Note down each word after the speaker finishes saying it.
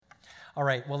All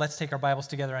right, well, let's take our Bibles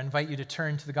together. I invite you to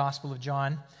turn to the Gospel of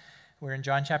John. We're in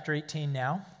John chapter 18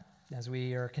 now, as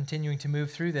we are continuing to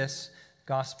move through this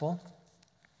Gospel.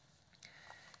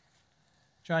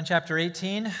 John chapter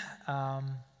 18,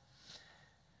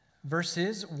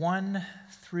 verses 1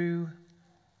 through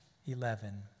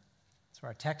 11. That's where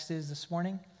our text is this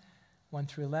morning, 1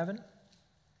 through 11.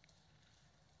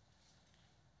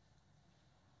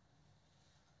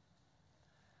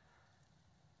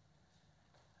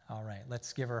 All right,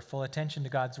 let's give our full attention to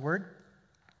God's Word.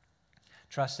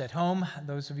 Trust at home,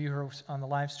 those of you who are on the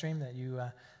live stream, that you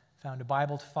found a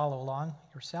Bible to follow along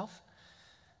yourself.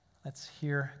 Let's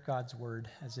hear God's Word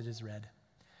as it is read.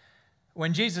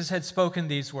 When Jesus had spoken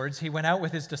these words, he went out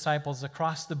with his disciples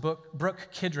across the brook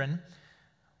Kidron,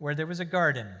 where there was a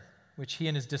garden, which he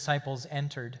and his disciples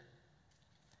entered.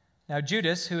 Now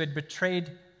Judas, who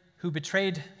betrayed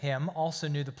him, also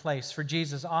knew the place, for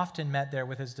Jesus often met there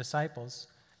with his disciples.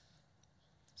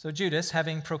 So Judas,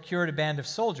 having procured a band of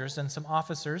soldiers and some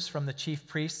officers from the chief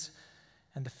priests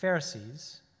and the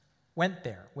Pharisees, went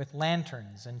there with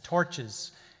lanterns and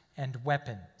torches and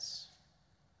weapons.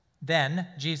 Then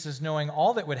Jesus, knowing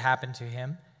all that would happen to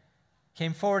him,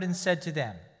 came forward and said to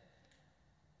them,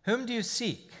 "Whom do you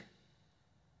seek?"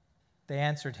 They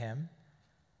answered him,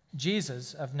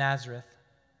 "Jesus of Nazareth."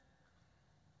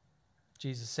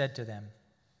 Jesus said to them,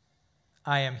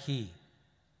 "I am he."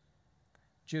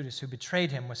 Judas, who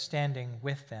betrayed him, was standing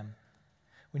with them.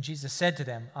 When Jesus said to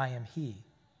them, "I am he,"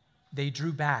 they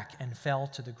drew back and fell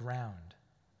to the ground.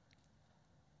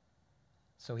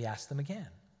 So he asked them again,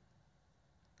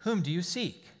 "Whom do you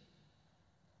seek?"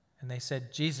 And they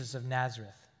said, "Jesus of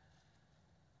Nazareth."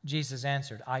 Jesus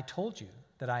answered, "I told you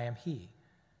that I am he.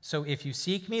 So if you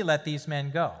seek me, let these men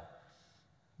go."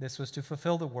 This was to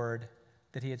fulfill the word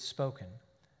that he had spoken.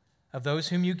 "Of those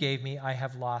whom you gave me, I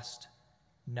have lost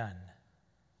none."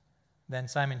 Then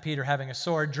Simon Peter, having a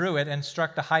sword, drew it and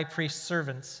struck the high priest's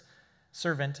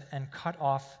servant and cut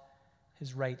off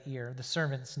his right ear. The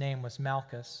servant's name was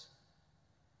Malchus.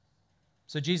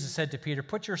 So Jesus said to Peter,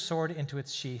 "Put your sword into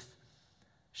its sheath.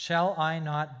 Shall I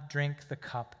not drink the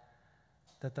cup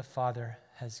that the Father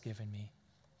has given me?"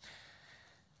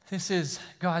 This is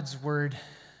God's word.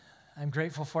 I'm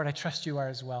grateful for it. I trust you are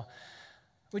as well.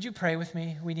 Would you pray with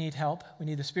me? We need help. We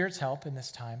need the Spirit's help in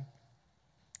this time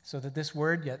so that this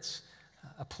word gets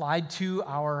applied to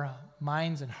our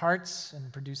minds and hearts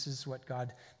and produces what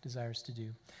God desires to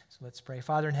do. So let's pray.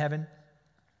 Father in heaven,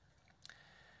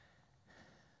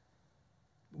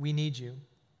 we need you.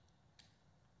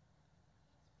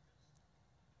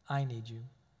 I need you.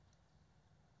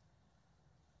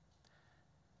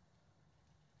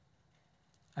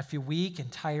 I feel weak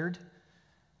and tired. I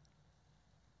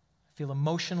feel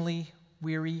emotionally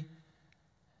weary.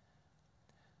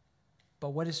 But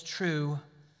what is true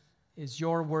is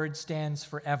your word stands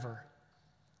forever.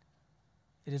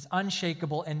 It is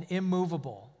unshakable and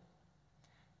immovable.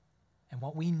 And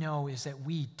what we know is that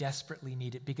we desperately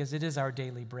need it because it is our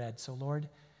daily bread. So Lord,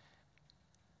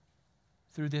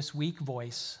 through this weak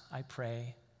voice, I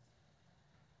pray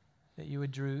that you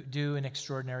would do an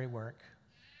extraordinary work.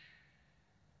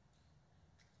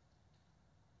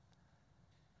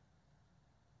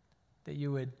 That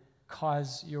you would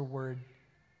cause your word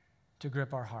to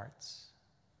grip our hearts.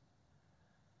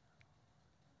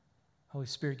 Holy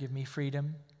Spirit, give me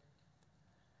freedom.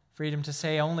 Freedom to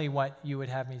say only what you would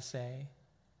have me say.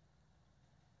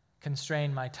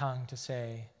 Constrain my tongue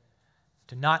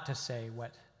to not to say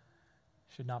what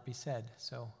should not be said.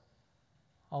 So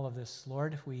all of this,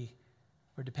 Lord, we're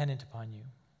dependent upon you.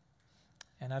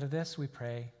 And out of this, we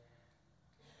pray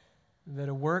that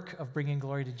a work of bringing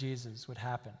glory to Jesus would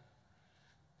happen.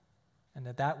 And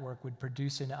that work would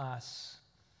produce in us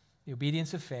the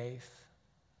obedience of faith.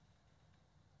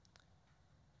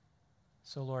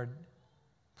 So, Lord,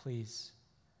 please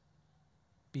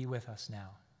be with us now.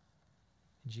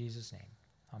 In Jesus' name,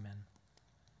 amen.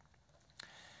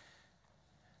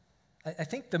 I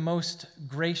think the most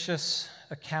gracious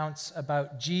accounts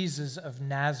about Jesus of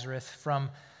Nazareth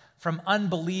from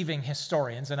unbelieving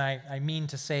historians, and I mean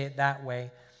to say it that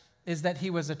way, is that he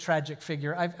was a tragic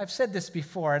figure. I've said this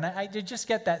before, and I did just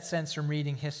get that sense from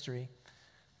reading history.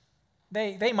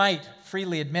 They might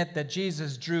freely admit that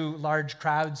Jesus drew large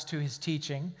crowds to his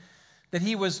teaching, that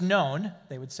he was known,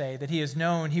 they would say, that he was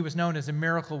known as a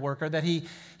miracle worker, that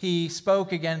he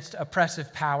spoke against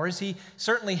oppressive powers. He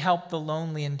certainly helped the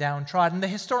lonely and downtrodden. The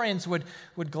historians would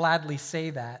gladly say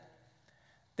that.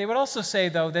 They would also say,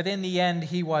 though, that in the end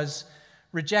he was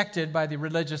rejected by the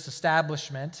religious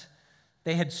establishment.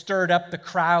 They had stirred up the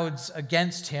crowds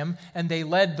against him, and they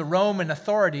led the Roman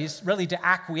authorities really to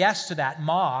acquiesce to that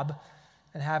mob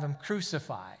and have him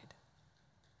crucified.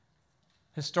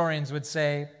 Historians would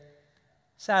say,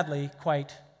 sadly,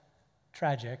 quite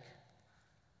tragic.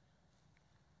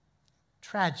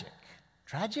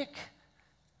 Tragic?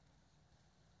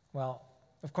 Well,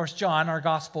 of course, John, our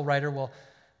gospel writer, will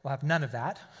have none of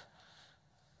that.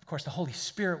 Of course, the Holy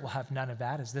Spirit will have none of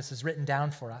that, as this is written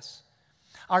down for us.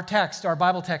 Our text, our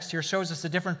Bible text here, shows us a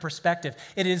different perspective.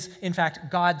 It is, in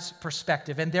fact, God's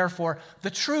perspective, and therefore the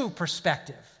true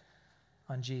perspective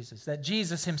on Jesus. That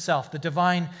Jesus himself, the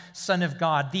divine Son of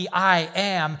God, the I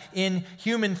Am in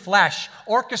human flesh,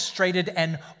 orchestrated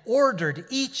and ordered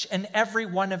each and every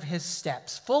one of his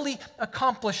steps, fully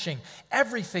accomplishing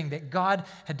everything that God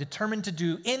had determined to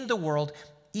do in the world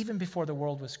even before the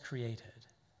world was created.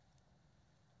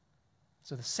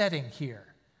 So the setting here,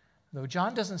 though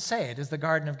John doesn't say it, is the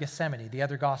Garden of Gethsemane. The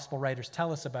other gospel writers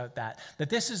tell us about that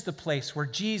this is the place where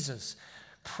Jesus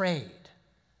prayed.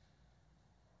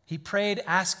 He prayed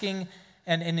asking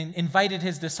and invited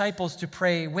his disciples to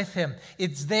pray with him.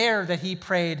 It's there that he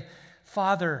prayed,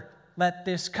 Father, let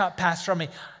this cup pass from me.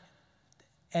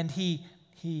 And he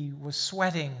was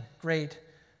sweating great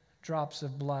drops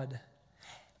of blood.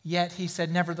 Yet he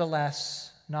said,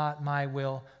 nevertheless, not my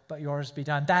will, but yours be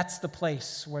done. That's the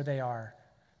place where they are,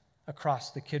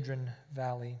 across the Kidron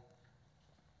Valley.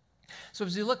 So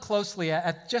as you look closely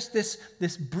at just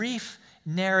this brief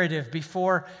narrative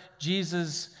before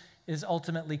Jesus is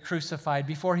ultimately crucified,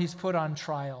 before he's put on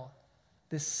trial,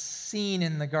 this scene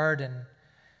in the garden,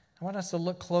 I want us to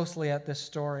look closely at this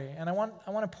story. And I want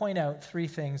to point out three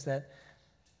things that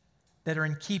are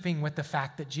in keeping with the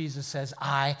fact that Jesus says,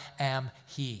 I am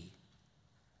he.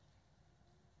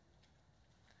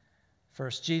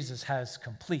 First, Jesus has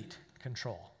complete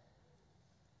control.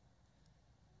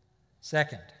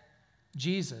 Second,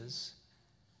 Jesus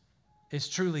is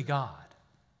truly God.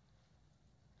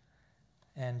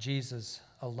 And Jesus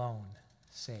alone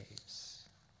saves.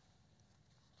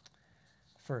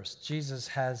 First, Jesus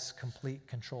has complete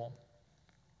control.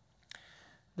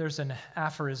 There's an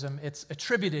aphorism. It's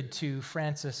attributed to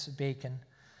Francis Bacon.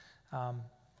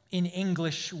 In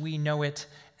English, we know it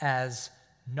as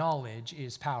knowledge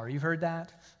is power. You've heard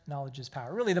that? Knowledge is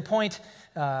power. Really, the point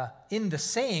in the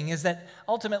saying is that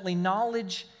ultimately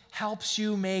knowledge helps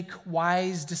you make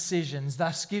wise decisions,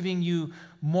 thus giving you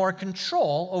more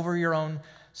control over your own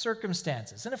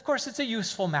circumstances. And of course, it's a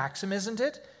useful maxim, isn't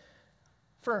it?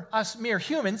 For us mere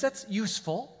humans, that's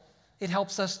useful. It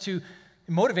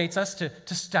motivates us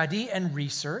to study and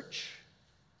research.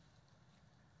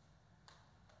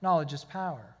 Knowledge is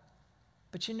power.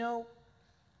 But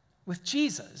with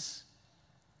Jesus,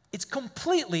 it's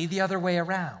completely the other way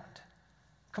around.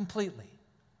 Completely.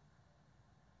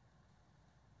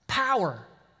 Power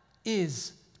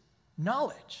is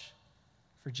knowledge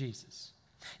for Jesus.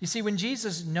 You see, when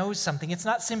Jesus knows something, it's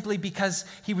not simply because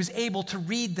he was able to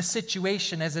read the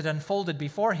situation as it unfolded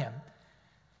before him.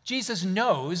 Jesus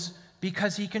knows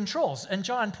because he controls. And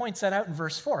John points that out in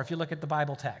verse 4, if you look at the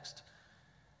Bible text.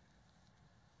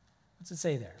 What's it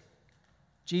say there?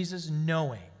 Jesus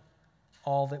knowing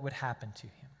all that would happen to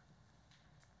him.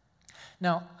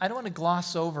 Now, I don't want to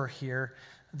gloss over here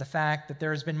the fact that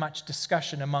there has been much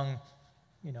discussion among,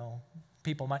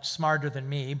 people much smarter than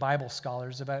me, Bible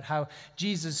scholars, about how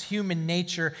Jesus' human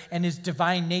nature and his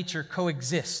divine nature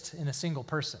coexist in a single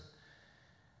person.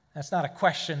 That's not a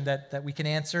question that we can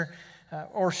answer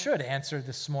or should answer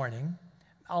this morning.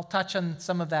 I'll touch on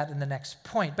some of that in the next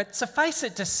point. But suffice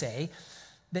it to say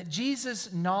that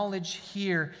Jesus' knowledge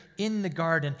here in the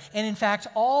garden, and in fact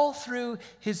all through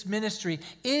his ministry,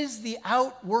 is the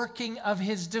outworking of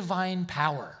his divine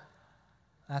power.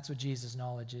 That's what Jesus'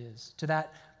 knowledge is. To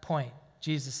that point,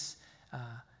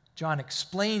 John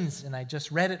explains, and I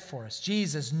just read it for us,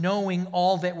 Jesus knowing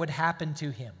all that would happen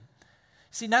to him.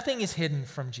 See, nothing is hidden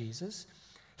from Jesus.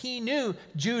 He knew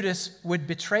Judas would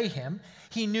betray him.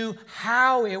 He knew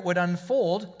how it would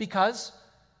unfold because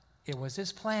it was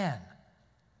his plan.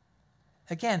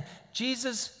 Again,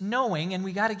 Jesus knowing, and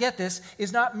we got to get this,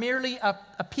 is not merely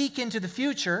a peek into the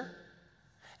future,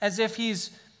 as if he's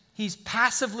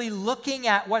passively looking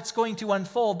at what's going to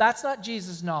unfold. That's not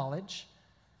Jesus' knowledge.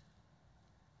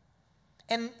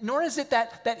 And nor is it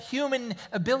that human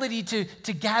ability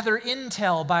to gather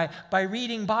intel by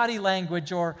reading body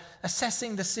language or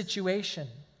assessing the situation.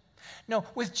 No,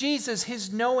 with Jesus,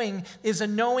 his knowing is a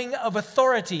knowing of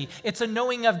authority. It's a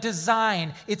knowing of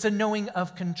design. It's a knowing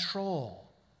of control.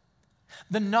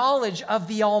 The knowledge of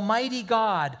the Almighty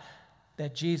God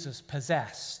that Jesus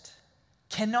possessed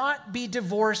cannot be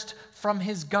divorced from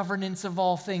his governance of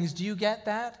all things. Do you get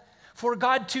that? For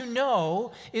God to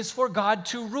know is for God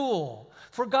to rule.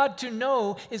 For God to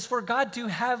know is for God to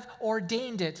have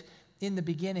ordained it in the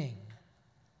beginning.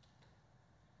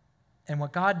 And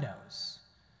what God knows,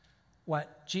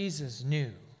 what Jesus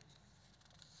knew,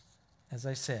 as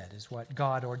I said, is what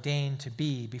God ordained to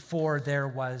be before there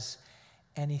was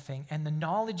anything. And the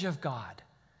knowledge of God,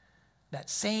 that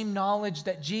same knowledge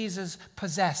that Jesus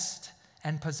possessed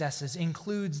and possesses,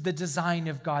 includes the design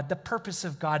of God, the purpose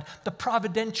of God, the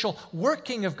providential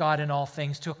working of God in all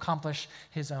things to accomplish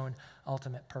his own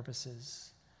ultimate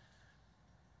purposes.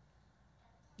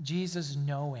 Jesus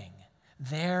knowing,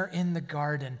 there in the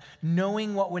garden,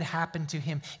 knowing what would happen to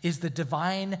him, is the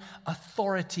divine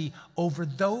authority over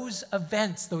those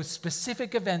events, those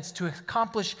specific events, to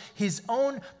accomplish his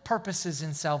own purposes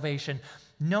in salvation,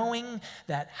 knowing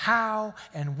that how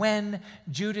and when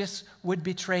Judas would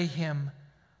betray him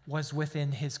was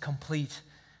within his complete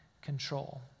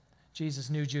control.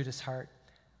 Jesus knew Judas' heart,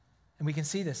 and we can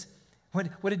see this.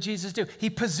 What did Jesus do? He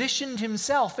positioned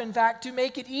himself, in fact, to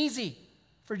make it easy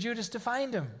for Judas to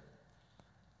find him.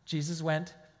 Jesus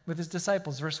went with his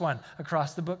disciples, verse 1,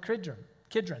 across the brook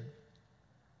Kidron.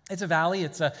 It's a valley.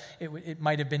 It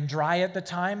might have been dry at the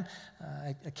time.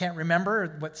 I can't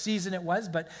remember what season it was,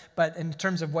 but in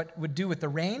terms of what would do with the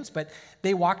rains, but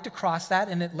they walked across that,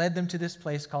 and it led them to this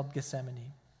place called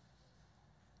Gethsemane.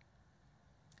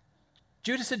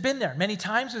 Judas had been there many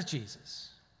times with Jesus.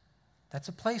 That's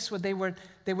a place where they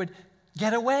would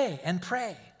get away and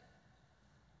pray.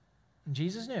 And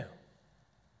Jesus knew,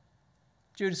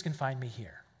 Judas can find me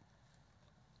here.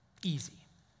 Easy.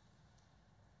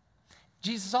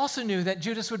 Jesus also knew that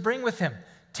Judas would bring with him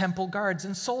temple guards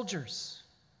and soldiers.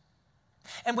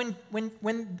 And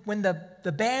when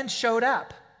the band showed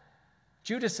up,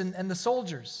 Judas and the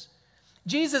soldiers,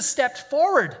 Jesus stepped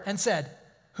forward and said,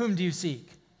 "Whom do you seek?"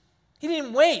 He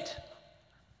didn't wait.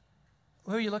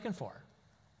 Who are you looking for?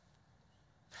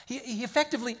 He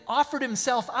effectively offered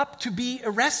himself up to be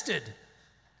arrested.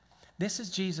 This is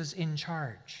Jesus in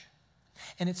charge.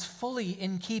 And it's fully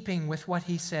in keeping with what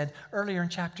he said earlier in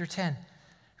chapter 10.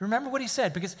 Remember what he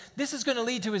said, because this is going to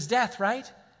lead to his death,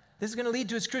 right? This is going to lead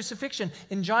to his crucifixion.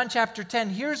 In John chapter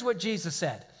 10, here's what Jesus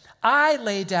said. "I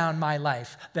lay down my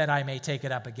life that I may take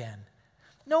it up again.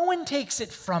 No one takes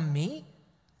it from me.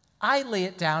 I lay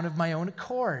it down of my own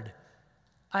accord.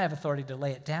 I have authority to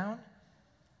lay it down,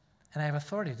 and I have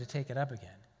authority to take it up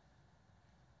again."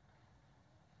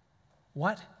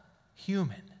 What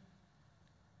human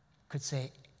could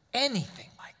say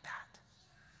anything like that?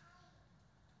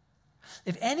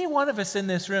 If any one of us in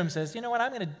this room says, "You know what,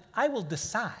 I will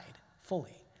decide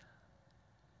fully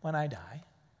when I die,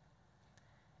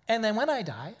 and then when I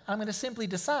die, I'm going to simply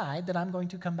decide that I'm going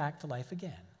to come back to life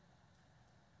again,"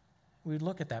 we would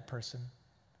look at that person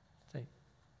and say,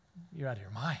 "You're out of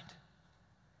your mind."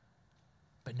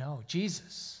 But no,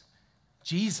 Jesus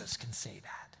can say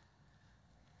that.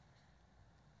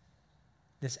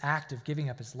 This act of giving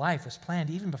up his life was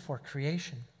planned even before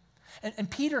creation.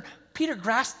 And Peter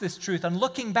grasped this truth on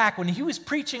looking back when he was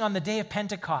preaching on the day of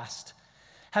Pentecost.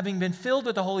 Having been filled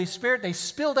with the Holy Spirit, they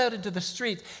spilled out into the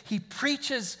streets. He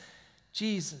preaches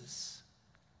Jesus.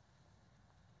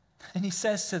 And he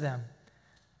says to them,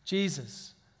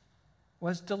 Jesus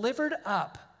was delivered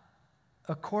up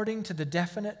according to the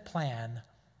definite plan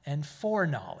and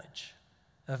foreknowledge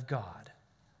of God.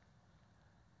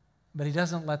 But he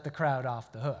doesn't let the crowd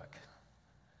off the hook,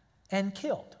 and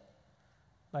killed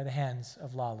by the hands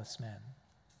of lawless men.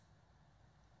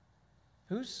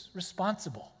 Who's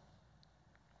responsible?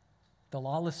 The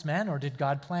lawless men, or did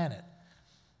God plan it?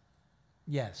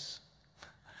 Yes.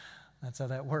 That's how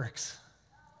that works.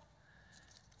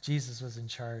 Jesus was in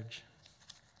charge.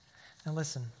 Now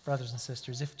listen, brothers and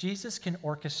sisters, if Jesus can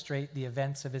orchestrate the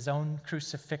events of his own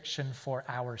crucifixion for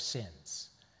our sins,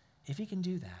 if he can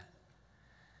do that,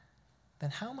 then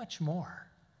how much more,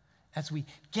 as we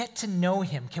get to know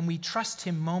him, can we trust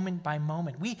him moment by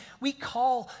moment? We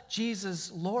call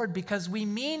Jesus Lord because we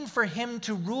mean for him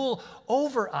to rule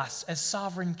over us as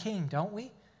sovereign king, don't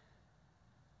we?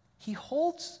 He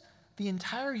holds the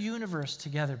entire universe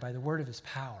together by the word of his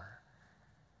power.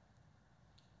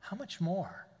 How much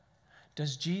more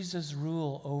does Jesus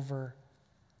rule over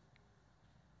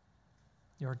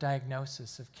your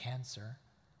diagnosis of cancer?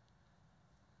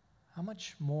 How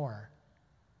much more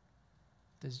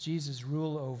does Jesus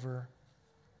rule over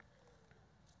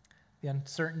the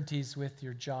uncertainties with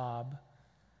your job?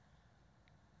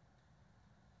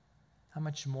 How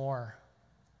much more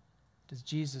does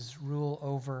Jesus rule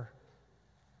over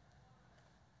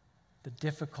the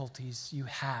difficulties you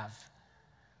have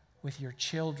with your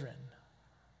children,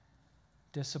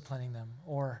 disciplining them,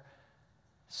 or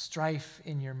strife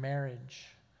in your marriage,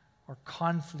 or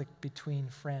conflict between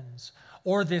friends,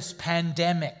 or this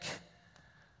pandemic,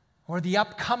 or the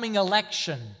upcoming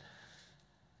election,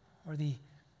 or the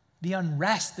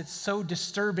unrest that's so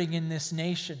disturbing in this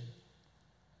nation,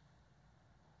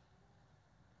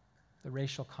 the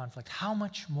racial conflict, how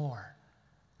much more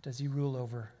does he rule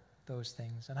over those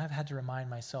things? And I've had to remind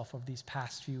myself of these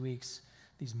past few weeks,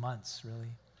 these months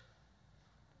really.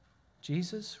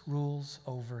 Jesus rules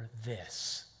over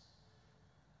this.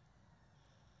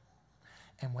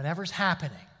 And whatever is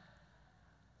happening,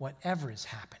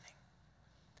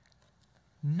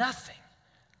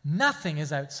 nothing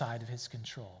is outside of his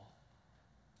control.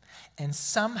 And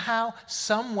somehow,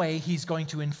 some way, he's going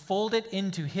to enfold it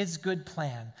into his good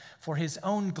plan for his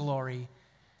own glory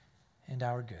and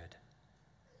our good.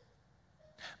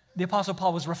 The Apostle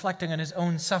Paul was reflecting on his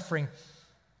own suffering,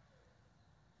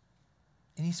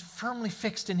 and he's firmly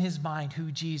fixed in his mind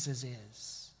who Jesus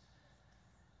is.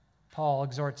 Paul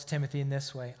exhorts Timothy in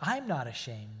this way, I'm not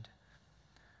ashamed,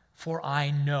 for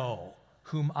I know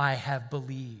whom I have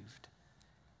believed,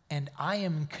 and I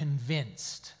am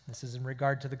convinced, this is in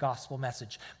regard to the gospel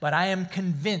message, but I am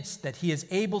convinced that he is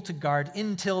able to guard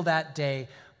until that day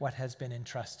what has been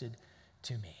entrusted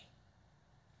to me.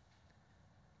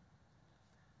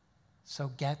 So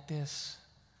get this,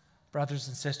 brothers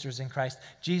and sisters in Christ,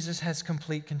 Jesus has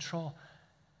complete control.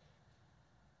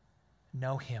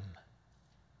 Know him.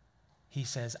 He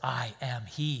says, I am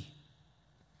he.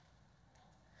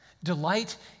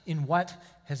 Delight in what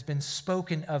has been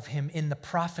spoken of him in the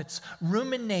prophets.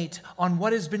 Ruminate on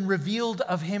what has been revealed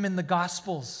of him in the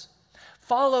Gospels.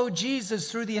 Follow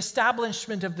Jesus through the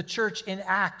establishment of the church in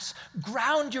Acts.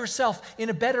 Ground yourself in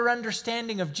a better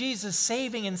understanding of Jesus'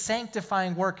 saving and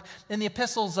sanctifying work in the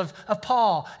epistles of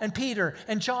Paul and Peter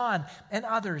and John and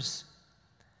others.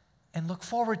 And look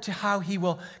forward to how he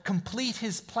will complete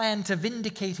his plan to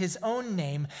vindicate his own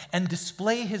name and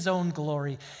display his own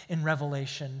glory in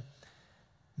Revelation.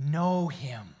 Know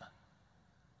him.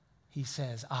 He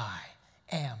says, I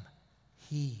am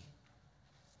he.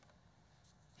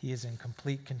 He is in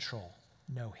complete control.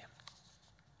 Know him.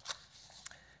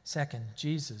 Second,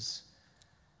 Jesus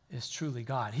is truly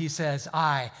God. He says,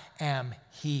 I am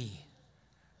he.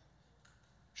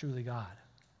 Truly God.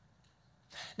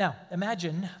 Now,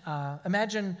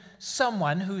 imagine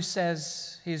someone who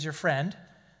says he's your friend,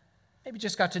 maybe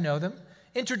just got to know them,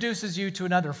 introduces you to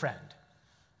another friend.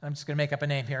 I'm just going to make up a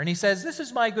name here. And he says, this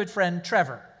is my good friend,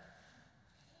 Trevor.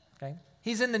 Okay?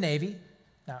 He's in the Navy.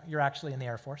 Now, you're actually in the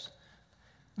Air Force.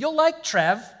 You'll like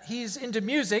Trev. He's into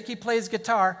music. He plays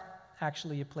guitar.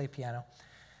 Actually, you play piano.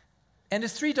 And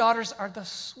his 3 daughters are the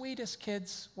sweetest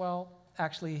kids. Well,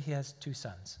 actually, he has 2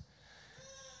 sons.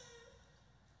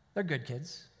 They're good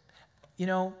kids. You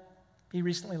know, he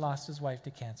recently lost his wife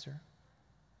to cancer.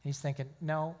 He's thinking,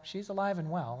 no, she's alive and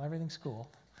well. Everything's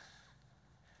cool.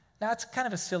 Now, it's kind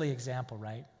of a silly example,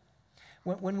 right?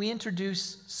 When we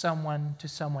introduce someone to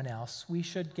someone else, we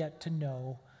should get to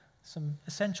know some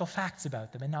essential facts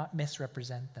about them and not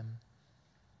misrepresent them.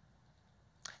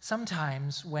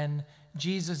 Sometimes when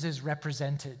Jesus is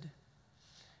represented,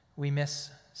 we miss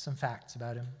some facts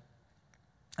about him.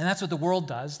 And that's what the world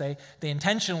does. They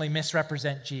intentionally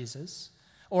misrepresent Jesus,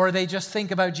 or they just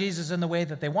think about Jesus in the way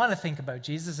that they want to think about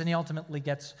Jesus, and he ultimately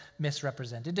gets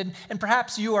misrepresented. And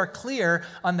perhaps you are clear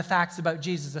on the facts about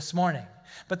Jesus this morning,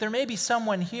 but there may be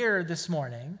someone here this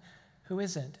morning who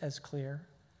isn't as clear.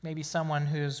 Maybe someone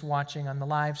who's watching on the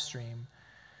live stream.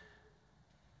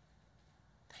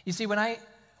 You see, when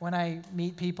I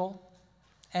meet people,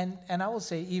 and I will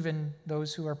say even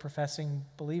those who are professing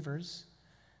believers,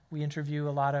 we interview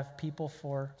a lot of people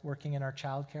for working in our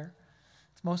childcare.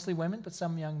 It's mostly women, but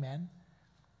some young men.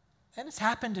 And it's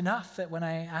happened enough that when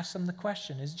I ask them the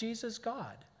question, is Jesus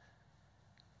God?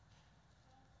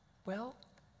 Well,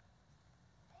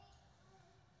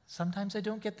 sometimes I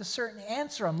don't get the certain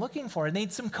answer I'm looking for. I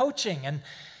need some coaching. And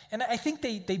I think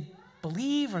they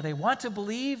believe or they want to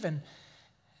believe, and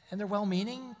they're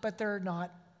well-meaning, but they're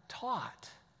not taught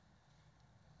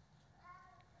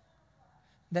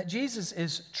that Jesus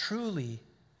is truly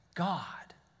God.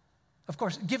 Of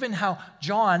course, given how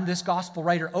John, this gospel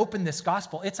writer, opened this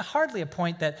gospel, it's hardly a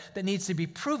point that needs to be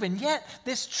proven, yet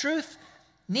this truth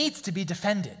needs to be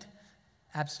defended.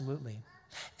 Absolutely.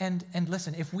 And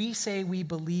listen, if we say we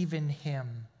believe in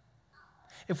him,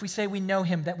 if we say we know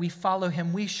him, that we follow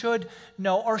him, we should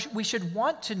know, or we should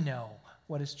want to know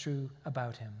what is true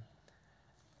about him,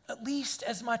 at least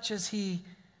as much as he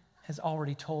has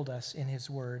already told us in his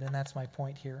word, and that's my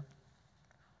point here.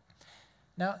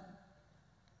 Now,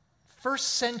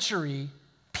 first century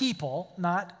people,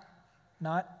 not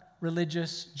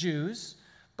religious Jews,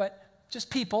 but just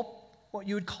people what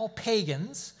you would call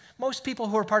pagans, most people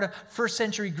who are part of first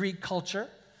century Greek culture.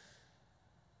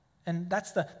 And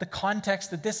that's the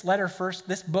context that this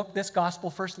book, this gospel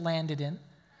first landed in.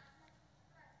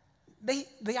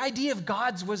 The idea of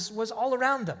gods was all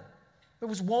around them. It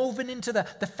was woven into the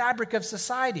fabric of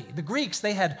society. The Greeks,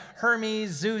 they had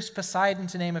Hermes, Zeus, Poseidon,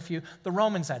 to name a few. The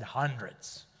Romans had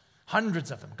hundreds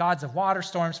of them. Gods of water,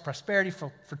 storms, prosperity,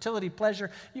 fertility, pleasure.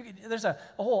 There's a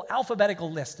whole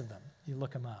alphabetical list of them. You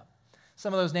look them up.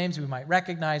 Some of those names we might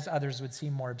recognize, others would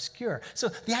seem more obscure. So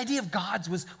the idea of gods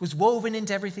was woven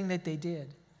into everything that they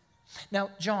did. Now,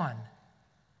 John,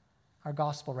 our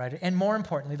gospel writer, and more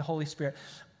importantly, the Holy Spirit,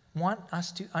 want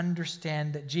us to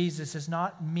understand that Jesus is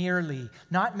not merely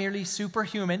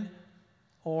superhuman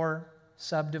or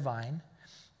subdivine,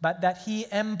 but that he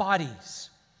embodies,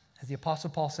 as the Apostle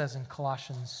Paul says in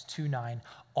Colossians 2:9,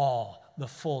 all the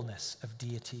fullness of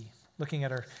deity. Looking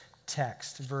at our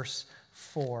text, verse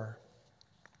 4.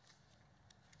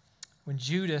 When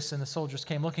Judas and the soldiers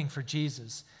came looking for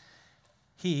Jesus,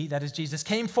 he, that is Jesus,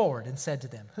 came forward and said to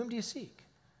them, "Whom do you seek?"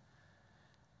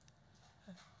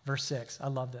 Verse 6, I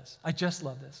love this. I just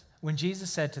love this. When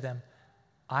Jesus said to them,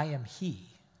 "I am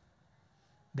he,"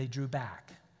 they drew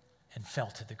back and fell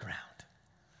to the ground.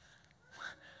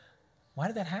 Why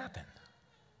did that happen?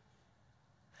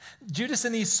 Judas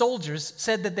and these soldiers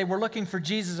said that they were looking for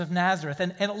Jesus of Nazareth.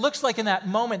 And it looks like in that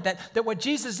moment that what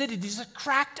Jesus did, he just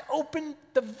cracked open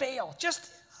the veil just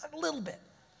a little bit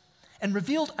and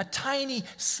revealed a tiny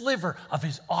sliver of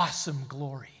his awesome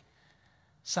glory,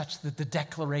 such that the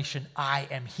declaration, "I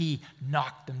am he,"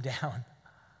 knocked them down.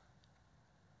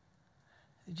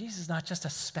 Jesus is not just a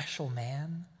special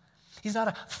man. He's not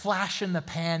a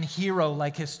flash-in-the-pan hero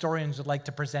like historians would like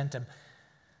to present him.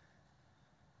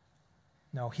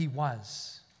 No, he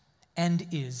was and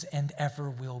is and ever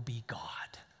will be God.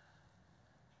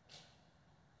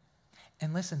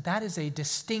 And listen, that is a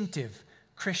distinctive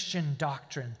Christian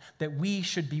doctrine that we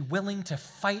should be willing to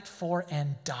fight for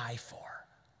and die for.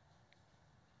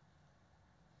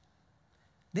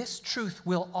 This truth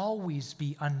will always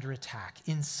be under attack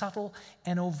in subtle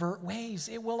and overt ways.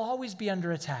 It will always be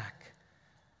under attack.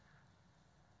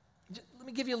 Let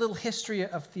me give you a little history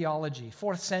of theology.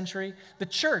 4th century, the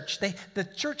church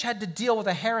had to deal with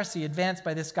a heresy advanced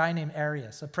by this guy named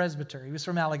Arius, a presbyter. He was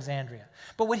from Alexandria.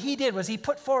 But what he did was he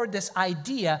put forward this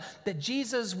idea that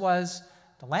Jesus was,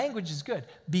 the language is good,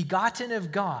 begotten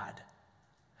of God,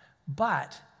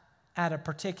 but at a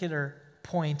particular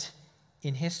point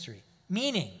in history.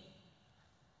 Meaning,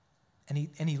 and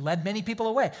he led many people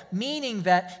away, meaning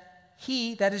that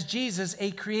he, that is Jesus, a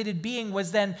created being,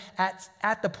 was then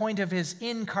at the point of his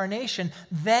incarnation,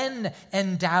 then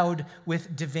endowed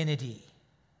with divinity.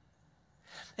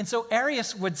 And so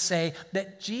Arius would say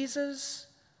that Jesus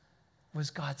was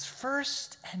God's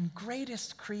first and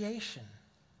greatest creation.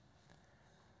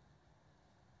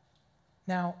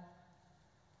 Now,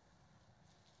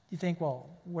 you think, well,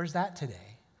 where's that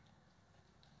today?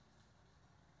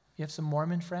 You have some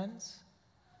Mormon friends?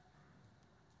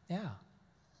 Yeah.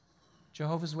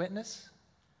 Jehovah's Witness?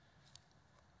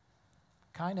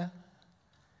 Kinda.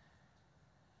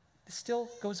 This still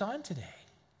goes on today.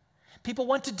 People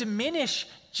want to diminish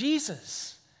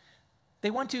Jesus.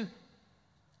 They want to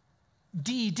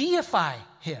de-deify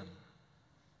him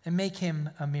and make him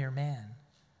a mere man.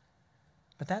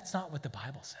 But that's not what the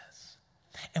Bible says.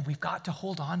 And we've got to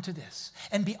hold on to this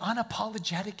and be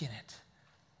unapologetic in it.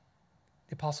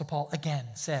 The Apostle Paul again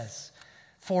says,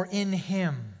 "For in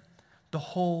him the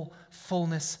whole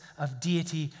fullness of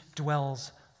deity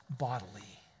dwells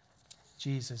bodily."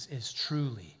 Jesus is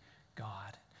truly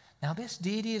God. Now, this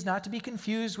deity is not to be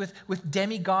confused with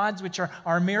demigods, which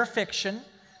are mere fiction,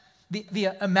 the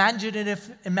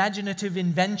imaginative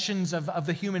inventions of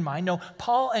the human mind. No,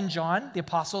 Paul and John, the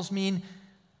apostles, mean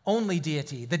only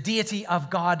deity, the deity of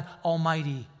God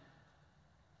Almighty.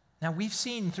 Now, we've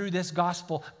seen through this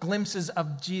gospel glimpses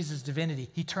of Jesus'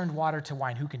 divinity. He turned water to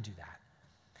wine. Who can do that?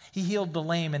 He healed the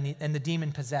lame and the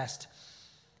demon-possessed.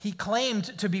 He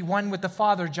claimed to be one with the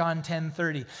Father, John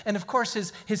 10:30. And of course,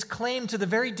 his claim to the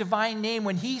very divine name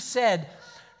when he said,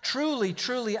 "Truly,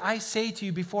 truly, I say to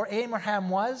you, before Abraham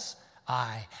was,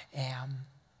 I am."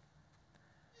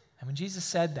 And when Jesus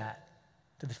said that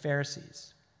to the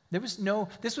Pharisees,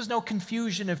 this was no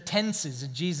confusion of tenses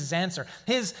in Jesus' answer.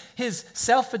 His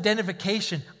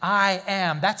self-identification, "I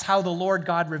am," that's how the Lord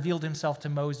God revealed himself to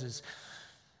Moses.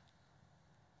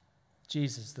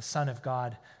 Jesus, the Son of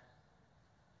God,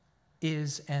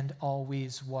 is and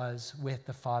always was with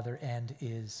the Father and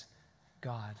is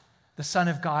God. The Son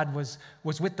of God was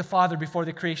with the Father before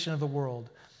the creation of the world.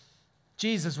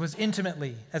 Jesus was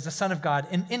intimately, as the Son of God,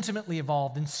 and intimately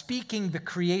involved in speaking the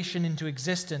creation into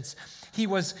existence. He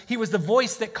was the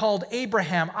voice that called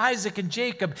Abraham, Isaac, and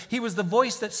Jacob. He was the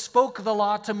voice that spoke the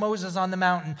law to Moses on the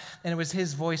mountain. And it was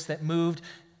his voice that moved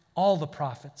all the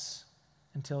prophets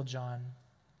until John.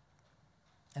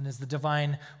 And as the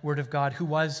divine Word of God, who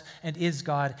was and is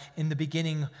God in the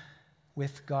beginning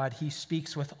with God, he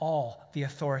speaks with all the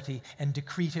authority and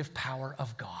decretive power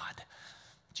of God.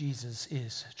 Jesus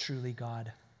is truly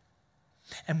God.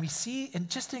 And we see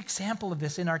just an example of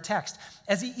this in our text,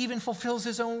 as he even fulfills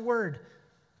his own word.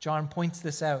 John points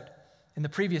this out. In the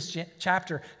previous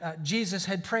chapter, Jesus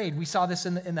had prayed. We saw this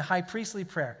in the high priestly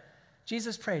prayer.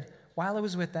 Jesus prayed, while I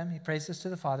was with them, he prays this to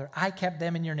the Father, I kept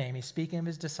them in your name. He's speaking of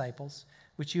his disciples,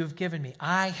 which you have given me.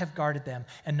 I have guarded them,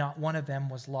 and not one of them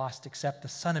was lost except the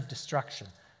son of destruction,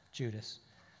 Judas,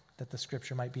 that the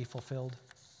scripture might be fulfilled.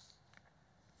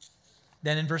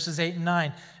 Then in verses 8 and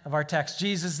 9 of our text,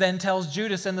 Jesus then tells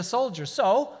Judas and the soldiers,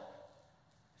 so,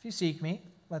 if you seek me,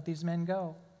 let these men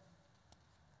go.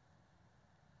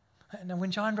 Now, when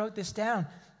John wrote this down,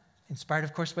 inspired,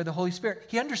 of course, by the Holy Spirit,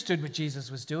 he understood what Jesus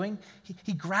was doing.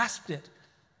 He grasped it.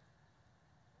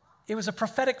 It was a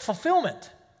prophetic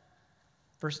fulfillment.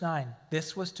 Verse 9,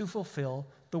 this was to fulfill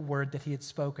the word that he had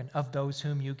spoken. Of those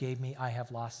whom you gave me, I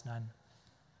have lost none.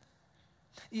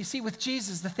 You see, with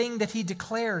Jesus, the thing that he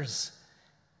declares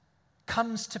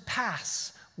comes to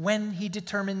pass when he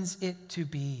determines it to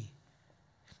be.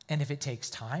 And if it takes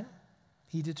time,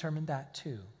 he determined that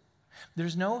too.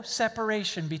 There's no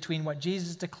separation between what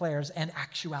Jesus declares and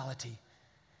actuality.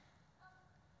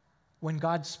 When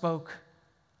God spoke,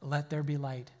 let there be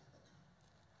light,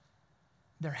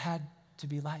 there had to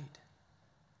be light.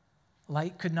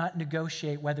 Light could not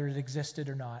negotiate whether it existed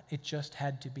or not. It just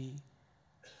had to be.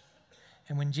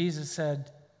 And when Jesus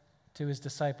said to his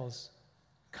disciples,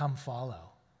 come follow,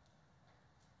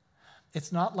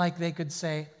 it's not like they could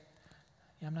say,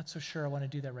 yeah, I'm not so sure I want to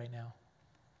do that right now.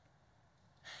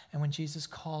 And when Jesus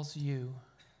calls you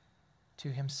to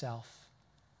himself,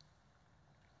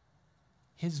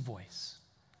 his voice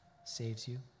saves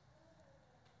you.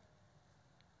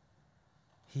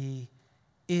 He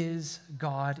is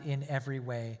God in every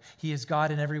way. He is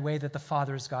God in every way that the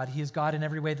Father is God. He is God in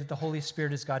every way that the Holy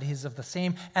Spirit is God. He is of the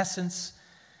same essence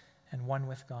and one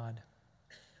with God.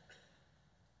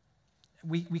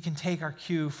 We can take our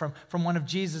cue from one of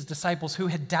Jesus' disciples who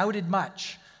had doubted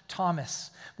much,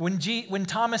 Thomas. When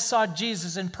Thomas saw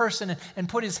Jesus in person and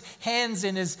put his hands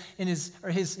in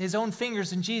his own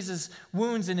fingers in Jesus'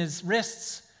 wounds in his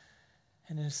wrists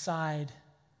and in his side,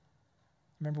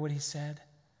 remember what he said?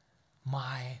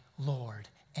 My Lord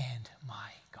and my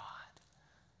God.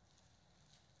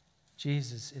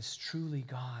 Jesus is truly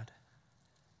God.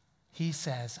 He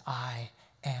says, I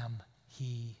am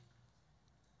He.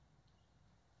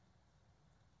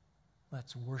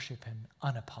 Let's worship him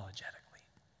unapologetically.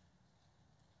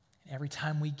 Every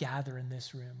time we gather in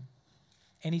this room,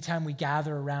 anytime we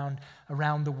gather around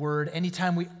the Word,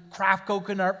 anytime we crack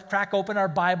open our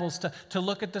Bibles to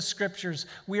look at the Scriptures,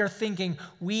 we are thinking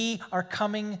we are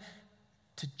coming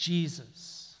to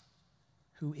Jesus,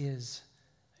 who is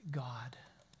God.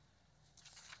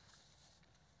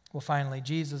 Well, finally,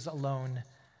 Jesus alone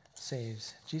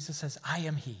saves. Jesus says, I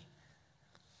am He.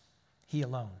 He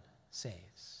alone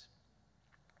saves.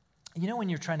 You know when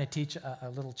you're trying to teach a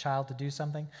little child to do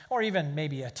something, or even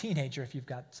maybe a teenager if you've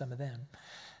got some of them,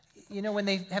 you know when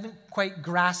they haven't quite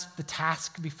grasped the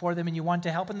task before them and you want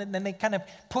to help, and then they kind of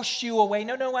push you away.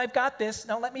 No, I've got this.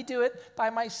 No, let me do it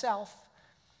by myself.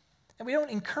 And we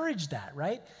don't encourage that,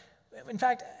 right? In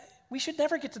fact, we should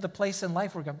never get to the place in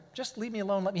life where we go, just leave me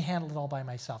alone, let me handle it all by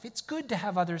myself. It's good to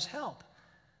have others help.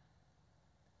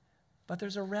 But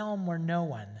there's a realm where no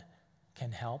one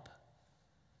can help.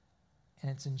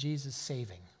 And it's in Jesus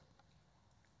saving.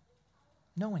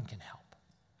 No one can help.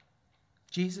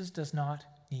 Jesus does not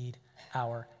need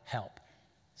our help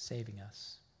saving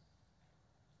us.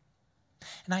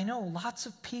 And I know lots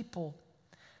of people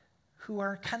who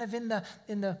are kind of in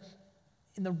the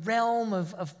realm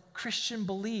of Christian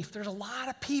belief. There's a lot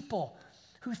of people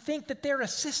who think that they're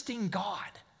assisting God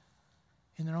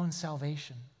in their own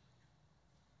salvation.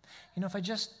 You know, if I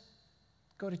just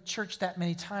go to church that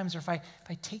many times, or if I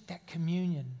take that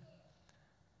communion,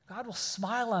 God will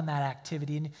smile on that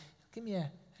activity and give me a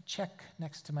check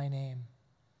next to my name.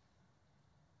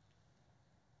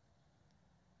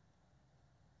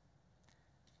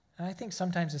 And I think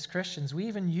sometimes as Christians, we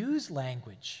even use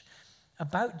language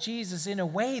about Jesus in a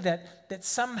way that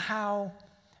somehow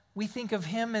we think of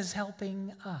him as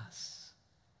helping us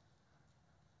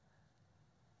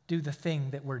do the thing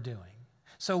that we're doing.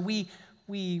 So we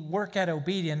we work at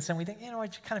obedience and we think, I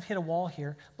kind of hit a wall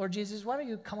here. Lord Jesus, why don't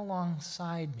you come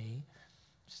alongside me?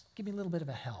 Just give me a little bit of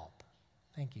a help.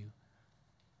 Thank you.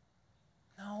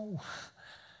 No,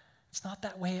 it's not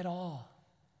that way at all.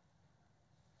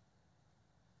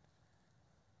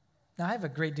 Now, I have a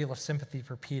great deal of sympathy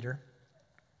for Peter.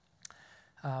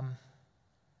 As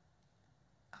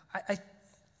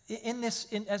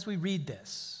we read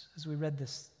this,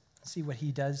 see what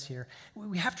he does here,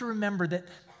 we have to remember that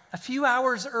a few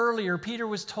hours earlier, Peter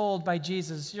was told by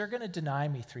Jesus, you're going to deny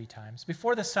me 3 times.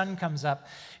 Before the sun comes up,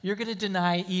 you're going to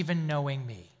deny even knowing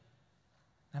me.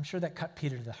 I'm sure that cut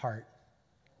Peter to the heart.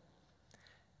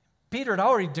 Peter had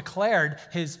already declared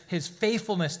his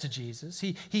faithfulness to Jesus.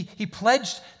 He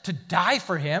pledged to die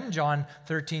for him, John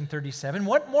 13:37.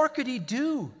 What more could he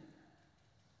do?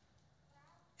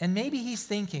 And maybe he's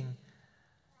thinking,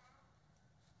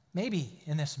 maybe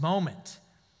in this moment,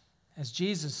 as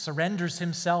Jesus surrenders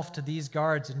himself to these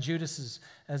guards and Judas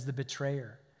as the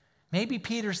betrayer, maybe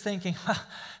Peter's thinking,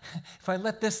 if I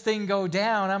let this thing go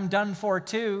down, I'm done for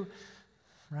too,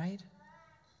 right?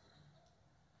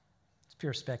 It's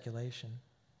pure speculation.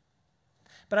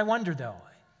 But I wonder though,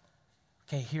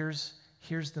 okay, here's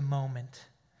the moment.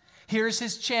 Here's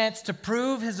his chance to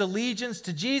prove his allegiance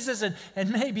to Jesus and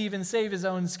maybe even save his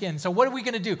own skin. So what are we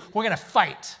going to do? We're going to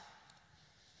fight.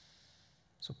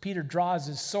 So Peter draws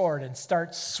his sword and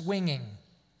starts swinging.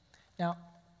 Now,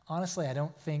 honestly, I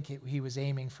don't think he was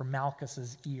aiming for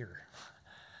Malchus's ear.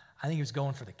 I think he was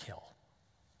going for the kill.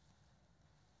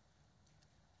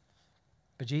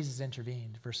 But Jesus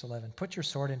intervened, verse 11. Put your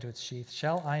sword into its sheath.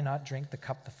 Shall I not drink the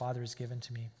cup the Father has given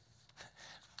to me?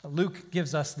 Luke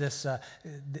gives us this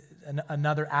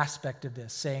another aspect of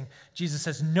this, saying, Jesus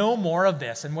says, no more of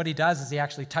this. And what he does is he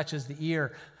actually touches the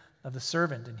ear of the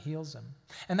servant and heals him.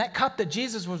 And that cup that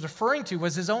Jesus was referring to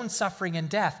was his own suffering and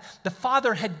death. The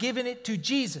Father had given it to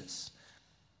Jesus,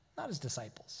 not his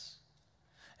disciples.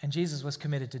 And Jesus was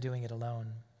committed to doing it alone.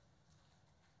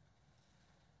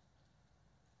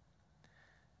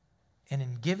 And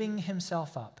in giving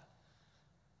himself up,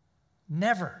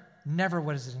 never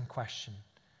was it in question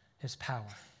his power.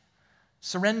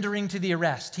 Surrendering to the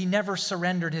arrest, he never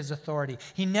surrendered his authority.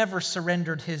 He never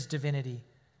surrendered his divinity.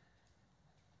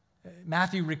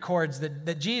 Matthew records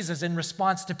that Jesus, in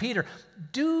response to Peter,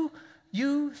 do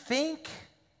you think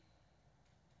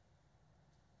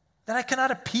that I cannot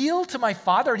appeal to my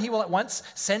Father and he will at once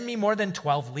send me more than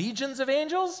 12 legions of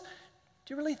angels?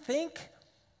 Do you really think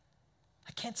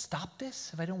I can't stop this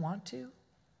if I don't want to?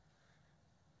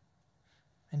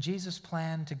 And Jesus'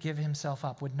 plan to give himself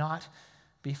up would not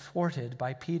be thwarted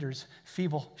by Peter's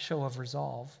feeble show of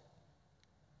resolve.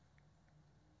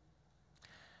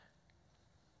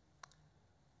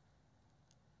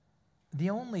 The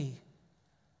only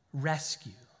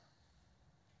rescue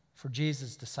for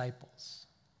Jesus' disciples,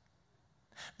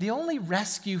 the only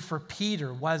rescue for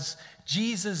Peter was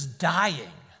Jesus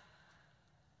dying.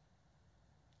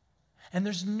 And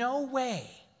there's no way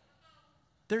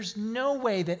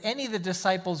that any of the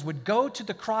disciples would go to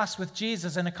the cross with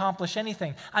Jesus and accomplish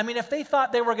anything. I mean, if they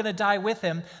thought they were going to die with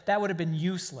him, that would have been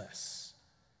useless.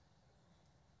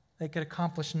 They could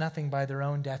accomplish nothing by their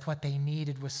own death. What they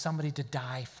needed was somebody to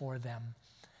die for them.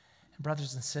 And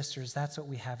brothers and sisters, that's what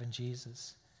we have in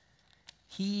Jesus.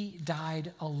 He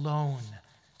died alone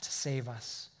to save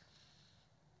us.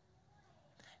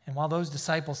 And while those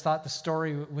disciples thought the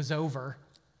story was over,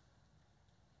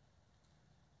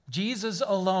 Jesus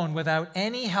alone, without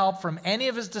any help from any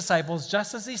of his disciples,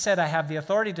 just as he said, I have the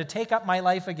authority to take up my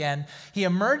life again, he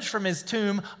emerged from his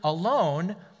tomb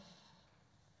alone,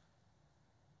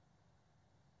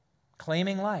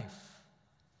 claiming life.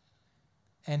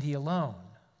 And he alone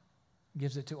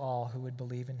gives it to all who would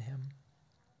believe in him.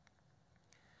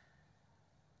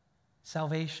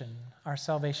 Salvation, our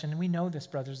salvation, and we know this,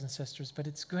 brothers and sisters, but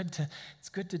it's good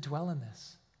to dwell in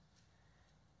this.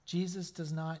 Jesus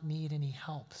does not need any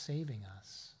help saving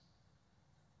us.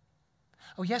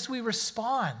 Oh, yes, we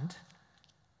respond.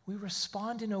 We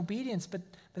respond in obedience, but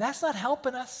that's not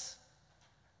helping us.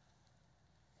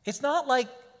 It's not like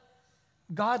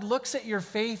God looks at your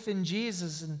faith in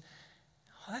Jesus and,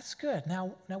 oh, that's good.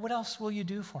 Now what else will you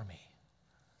do for me?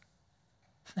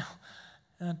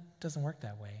 No, it doesn't work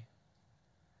that way.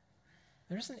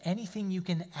 There isn't anything you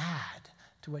can add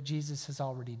to what Jesus has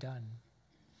already done.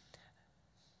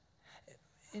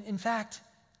 In fact,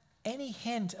 any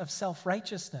hint of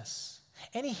self-righteousness,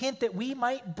 any hint that we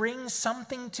might bring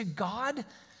something to God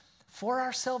for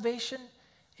our salvation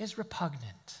is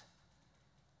repugnant.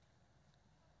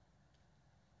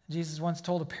 Jesus once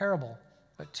told a parable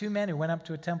about 2 men who went up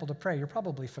to a temple to pray. You're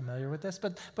probably familiar with this,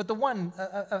 but the one,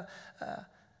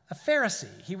 a a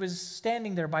Pharisee. He was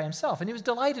standing there by himself, and he was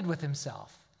delighted with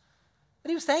himself. And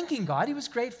he was thanking God. He was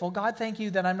grateful. God, thank you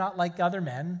that I'm not like other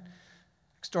men,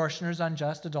 extortioners,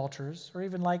 unjust, adulterers, or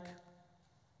even like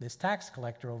this tax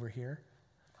collector over here,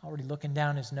 already looking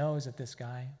down his nose at this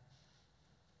guy.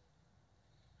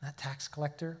 That tax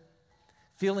collector,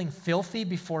 feeling filthy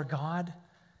before God,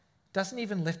 doesn't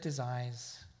even lift his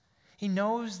eyes. He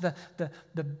knows the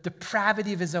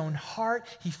depravity of his own heart.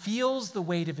 He feels the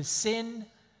weight of his sin.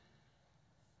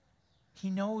 He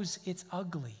knows it's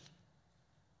ugly.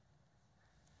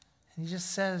 And he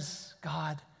just says,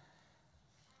 God,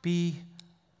 be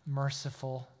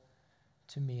merciful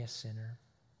to me, a sinner.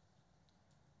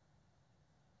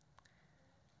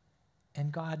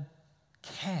 And God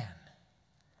can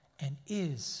and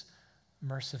is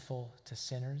merciful to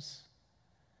sinners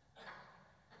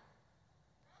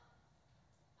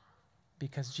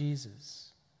because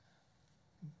Jesus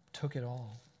took it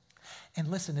all. And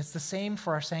listen, it's the same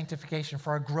for our sanctification,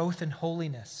 for our growth in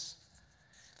holiness.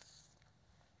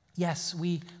 Yes,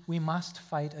 we must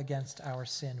fight against our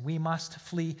sin. We must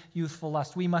flee youthful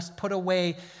lust. We must put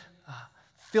away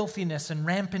filthiness and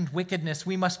rampant wickedness.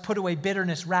 We must put away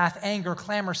bitterness, wrath, anger,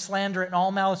 clamor, slander, and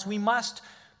all malice. We must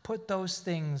put those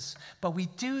things. But we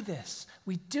do this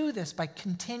by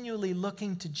continually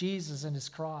looking to Jesus and his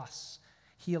cross.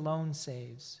 He alone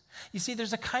saves. You see,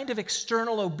 there's a kind of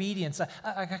external obedience, a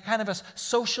kind of a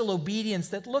social obedience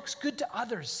that looks good to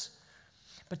others,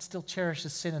 but still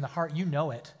cherishes sin in the heart. You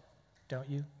know it, don't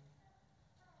you?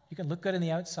 You can look good on the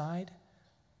outside,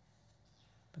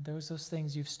 but those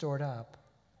things you've stored up.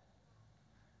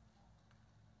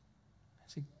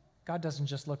 See, God doesn't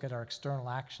just look at our external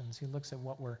actions. He looks at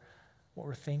what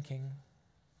we're thinking.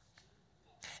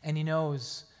 And he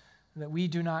knows that we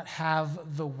do not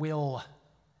have the will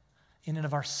in and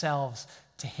of ourselves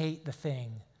to hate the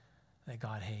thing that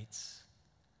God hates.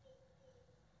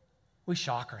 We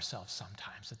shock ourselves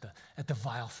sometimes at the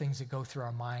vile things that go through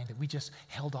our mind that we just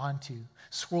held on to,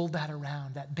 swirled that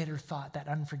around, that bitter thought, that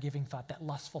unforgiving thought, that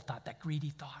lustful thought, that greedy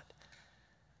thought.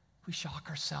 We shock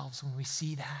ourselves when we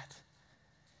see that.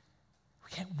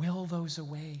 We can't will those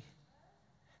away.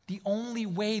 The only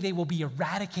way they will be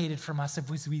eradicated from us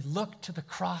is we look to the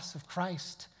cross of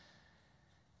Christ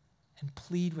and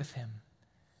plead with him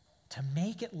to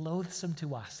make it loathsome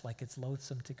to us like it's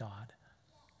loathsome to God.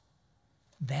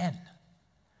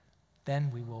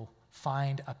 Then we will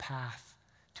find a path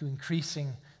to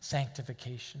increasing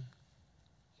sanctification.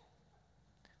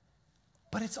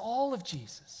 But it's all of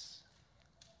Jesus.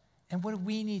 And what do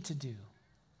we need to do?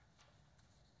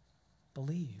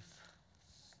 Believe.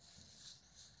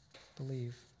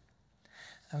 Believe.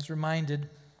 I was reminded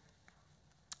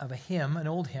of a hymn, an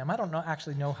old hymn. I don't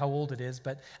actually know how old it is,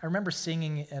 but I remember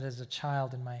singing it as a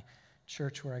child in my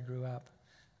church where I grew up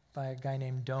by a guy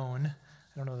named Doan.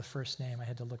 I don't know the first name. I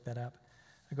had to look that up.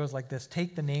 It goes like this: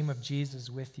 take the name of Jesus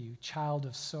with you, child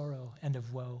of sorrow and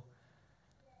of woe.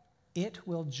 It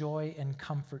will joy and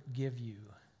comfort give you.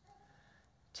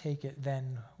 Take it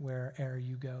then where'er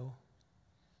you go.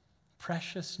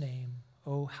 Precious name,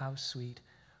 oh how sweet.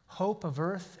 Hope of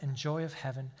earth and joy of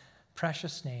heaven.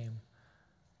 Precious name,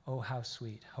 oh, how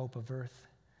sweet, hope of earth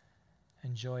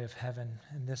and joy of heaven.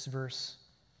 In this verse,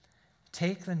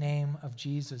 take the name of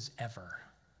Jesus ever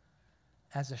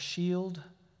as a shield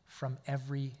from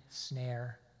every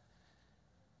snare.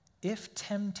 If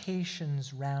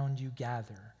temptations round you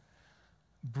gather,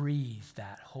 breathe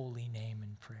that holy name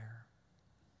in prayer.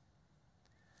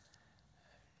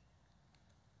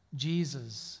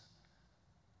 Jesus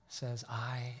says,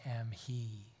 I am he.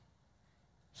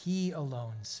 He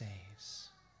alone saves.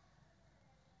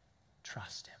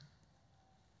 Trust him.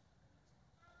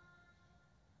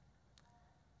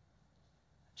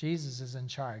 Jesus is in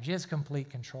charge. He has complete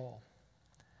control.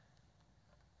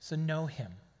 So know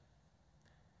him.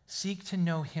 Seek to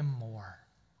know him more.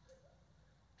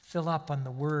 Fill up on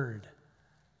the word.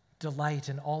 Delight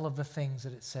in all of the things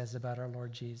that it says about our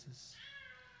Lord Jesus.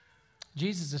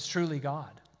 Jesus is truly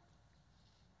God.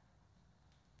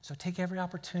 So take every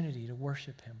opportunity to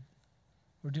worship him.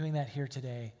 We're doing that here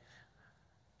today.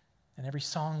 And every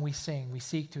song we sing, we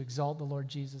seek to exalt the Lord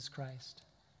Jesus Christ.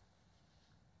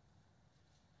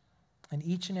 And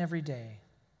each and every day,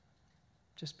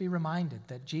 just be reminded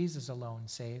that Jesus alone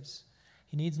saves.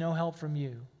 He needs no help from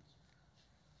you.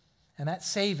 And that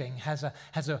saving has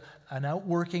an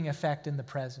outworking effect in the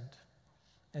present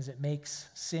as it makes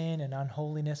sin and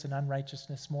unholiness and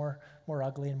unrighteousness more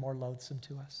ugly and more loathsome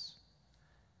to us.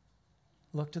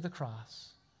 Look to the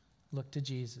cross. Look to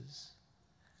Jesus,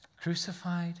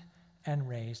 crucified and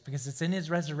raised, because it's in his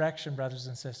resurrection, brothers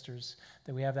and sisters,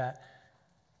 that we have that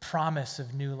promise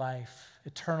of new life,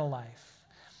 eternal life,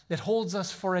 that holds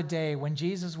us for a day when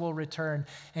Jesus will return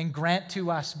and grant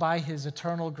to us by his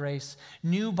eternal grace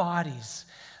new bodies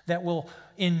that will,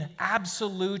 in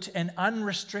absolute and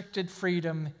unrestricted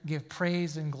freedom, give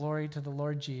praise and glory to the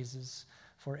Lord Jesus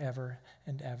forever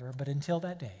and ever. But until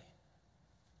that day,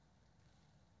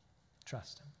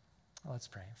 trust him. Let's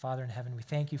pray. Father in heaven, we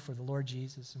thank you for the Lord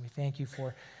Jesus, and we thank you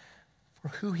for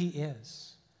who he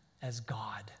is as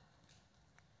God.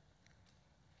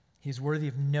 He is worthy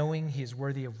of knowing, he is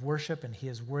worthy of worship, and he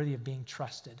is worthy of being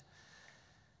trusted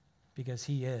because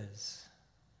he is,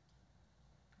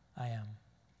 I am.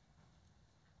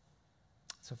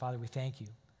 So, Father, we thank you.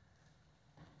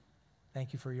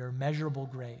 Thank you for your immeasurable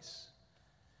grace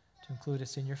to include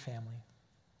us in your family.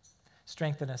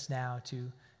 Strengthen us now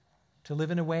to live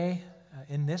in a way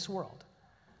in this world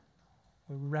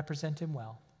where we represent him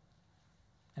well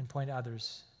and point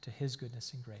others to his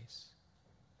goodness and grace.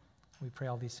 We pray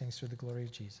all these things through the glory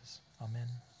of Jesus. Amen.